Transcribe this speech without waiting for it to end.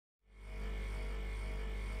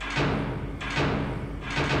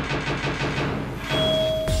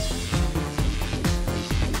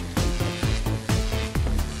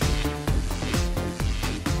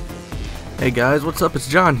Hey guys, what's up? It's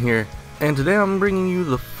John here, and today I'm bringing you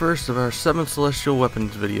the first of our 7 Celestial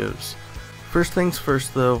Weapons videos. First things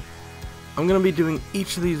first though, I'm going to be doing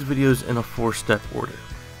each of these videos in a 4-step order.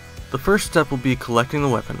 The first step will be collecting the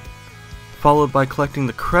weapon, followed by collecting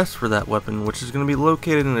the crest for that weapon, which is going to be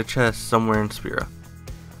located in a chest somewhere in Spira.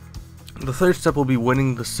 The third step will be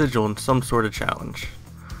winning the Sigil in some sort of challenge.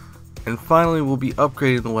 And finally we'll be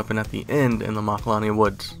upgrading the weapon at the end in the Makalania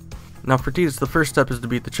Woods. Now for Tidus, the first step is to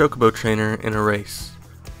beat the Chocobo trainer in a race.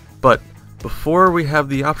 But before we have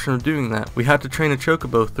the option of doing that, we have to train a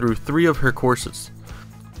Chocobo through 3 of her courses.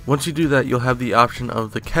 Once you do that, you'll have the option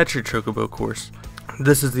of the Catcher Chocobo course.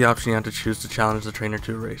 This is the option you have to choose to challenge the trainer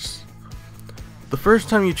to a race. The first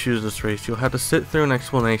time you choose this race, you'll have to sit through an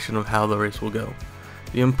explanation of how the race will go.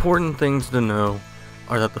 The important things to know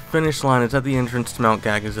are that the finish line is at the entrance to Mount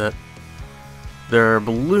Gagazet. There are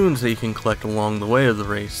balloons that you can collect along the way of the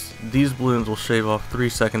race. These balloons will shave off 3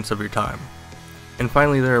 seconds of your time. And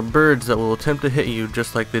finally, there are birds that will attempt to hit you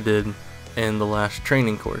just like they did in the last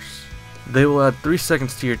training course. They will add 3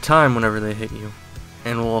 seconds to your time whenever they hit you,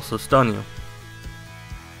 and will also stun you.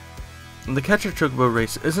 The Catcher Chocobo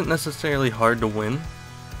race isn't necessarily hard to win.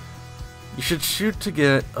 You should shoot to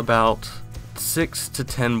get about 6 to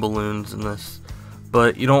 10 balloons in this,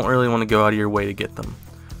 but you don't really want to go out of your way to get them.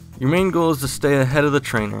 Your main goal is to stay ahead of the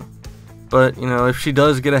trainer, but if she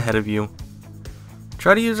does get ahead of you,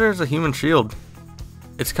 try to use her as a human shield.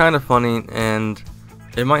 It's kind of funny, and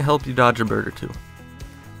it might help you dodge a bird or 2.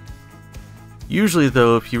 Usually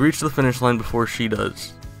though, if you reach the finish line before she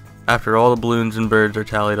does, after all the balloons and birds are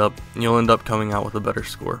tallied up, you'll end up coming out with a better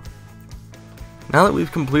score. Now that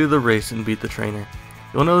we've completed the race and beat the trainer,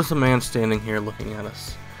 you'll notice a man standing here looking at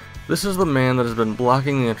us. This is the man that has been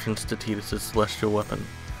blocking the entrance to Tidus' celestial weapon.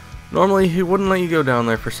 Normally, he wouldn't let you go down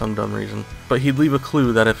there for some dumb reason, but he'd leave a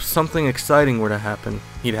clue that if something exciting were to happen,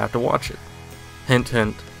 he'd have to watch it. Hint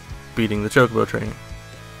hint, beating the Chocobo trainer.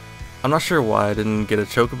 I'm not sure why I didn't get a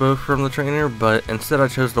Chocobo from the trainer, but instead I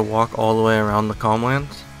chose to walk all the way around the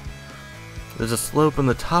Calmlands. There's a slope in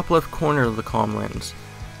the top left corner of the Calmlands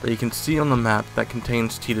that you can see on the map that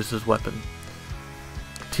contains Tidus' weapon.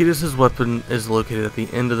 Tidus' weapon is located at the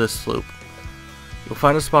end of this slope. You'll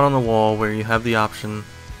find a spot on the wall where you have the option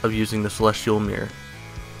of using the Celestial Mirror.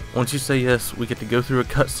 Once you say yes, we get to go through a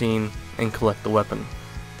cutscene and collect the weapon,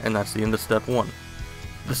 and that's the end of step 1.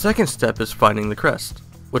 The second step is finding the crest,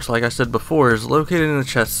 which like I said before is located in a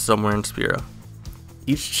chest somewhere in Spira.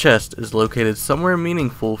 Each chest is located somewhere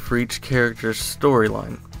meaningful for each character's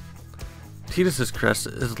storyline. Tidus' crest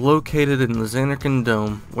is located in the Zanarkand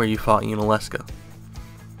Dome where you fought Yunalesca.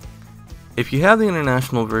 If you have the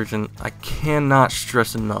international version, I cannot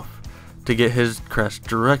stress enough to get his crest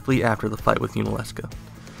directly after the fight with Yunalesca,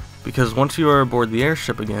 because once you are aboard the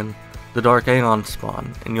airship again, the Dark Aeons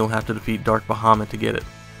spawn, and you'll have to defeat Dark Bahamut to get it,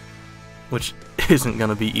 which isn't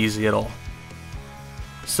going to be easy at all.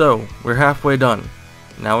 So, we're halfway done.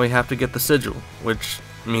 Now we have to get the Sigil, which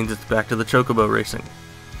means it's back to the Chocobo racing.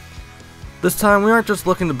 This time we aren't just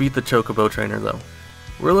looking to beat the Chocobo trainer though.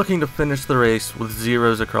 We're looking to finish the race with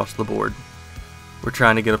zeros across the board. We're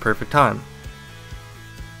trying to get a perfect time.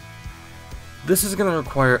 This is going to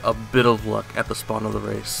require a bit of luck at the spawn of the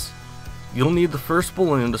race. You'll need the first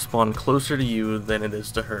balloon to spawn closer to you than it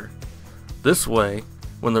is to her. This way,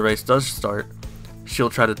 when the race does start,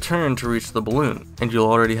 she'll try to turn to reach the balloon, and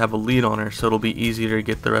you'll already have a lead on her, so it'll be easier to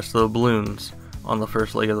get the rest of the balloons on the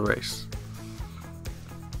first leg of the race.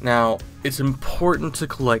 Now, it's important to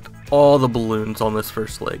collect all the balloons on this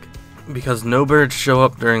first leg, because no birds show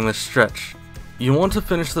up during this stretch. You want to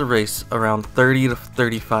finish the race around 30 to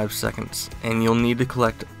 35 seconds, and you'll need to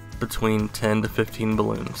collect between 10 to 15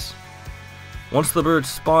 balloons. Once the birds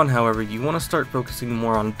spawn, however, you want to start focusing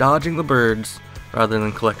more on dodging the birds rather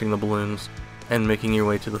than collecting the balloons and making your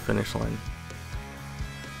way to the finish line.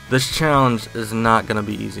 This challenge is not going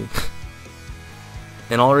to be easy.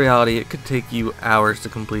 In all reality, it could take you hours to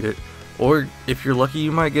complete it, or if you're lucky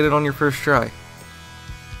you might get it on your first try.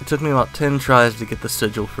 It took me about 10 tries to get the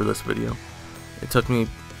Sigil for this video. It took me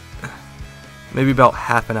maybe about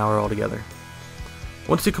half an hour altogether.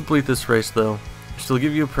 Once you complete this race though, she'll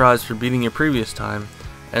give you a prize for beating your previous time,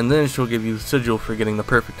 and then she'll give you the Sigil for getting the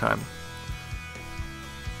perfect time.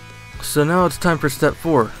 So now it's time for step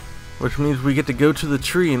 4, which means we get to go to the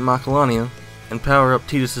tree in Makalania and power up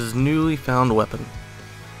Tidus' newly found weapon.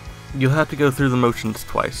 You'll have to go through the motions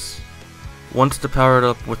twice. Once to power it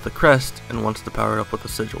up with the crest, and once to power it up with the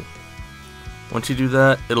Sigil. Once you do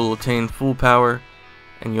that, it'll attain full power,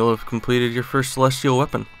 and you'll have completed your first celestial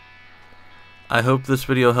weapon. I hope this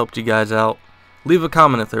video helped you guys out. Leave a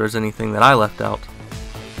comment if there was anything that I left out.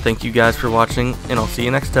 Thank you guys for watching, and I'll see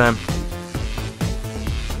you next time.